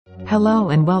Hello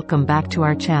and welcome back to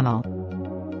our channel.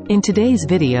 In today's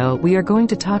video we are going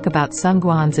to talk about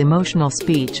Seungkwan's emotional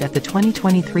speech at the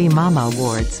 2023 Mama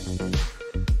Awards.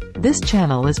 This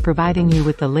channel is providing you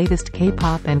with the latest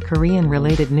K-pop and Korean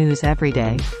related news every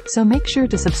day, so make sure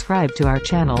to subscribe to our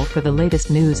channel for the latest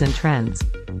news and trends.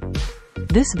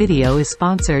 This video is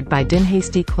sponsored by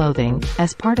Dinhasty Clothing,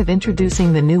 as part of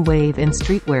introducing the new wave in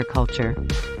streetwear culture.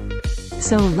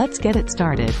 So let's get it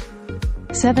started.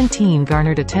 17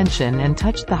 garnered attention and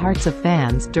touched the hearts of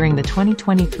fans during the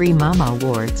 2023 Mama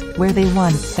Awards, where they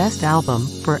won Best Album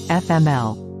for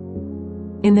FML.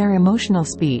 In their emotional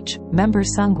speech, member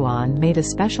Seungkwan made a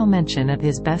special mention of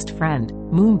his best friend,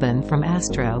 Moonbin from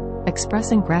ASTRO,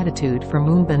 expressing gratitude for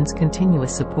Moonbin's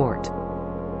continuous support.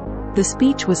 The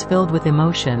speech was filled with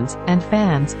emotions, and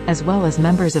fans, as well as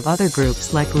members of other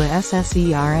groups like Le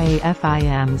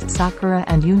SSERAFIM's Sakura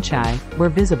and Yoonchai, were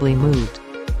visibly moved.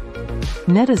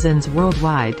 Netizens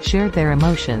worldwide shared their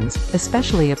emotions,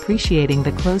 especially appreciating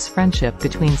the close friendship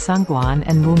between Seungkwan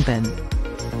and Moonbin.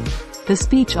 The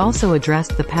speech also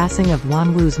addressed the passing of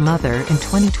Wonwoo's mother in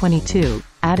 2022,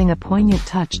 adding a poignant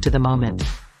touch to the moment.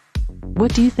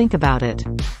 What do you think about it?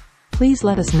 Please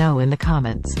let us know in the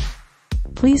comments.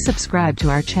 Please subscribe to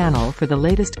our channel for the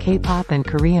latest K-pop and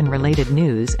Korean related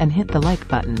news and hit the like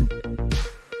button.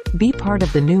 Be part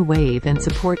of the new wave and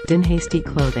support Dinhasty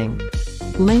Clothing.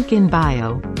 Link in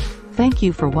bio. Thank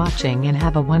you for watching and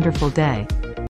have a wonderful day.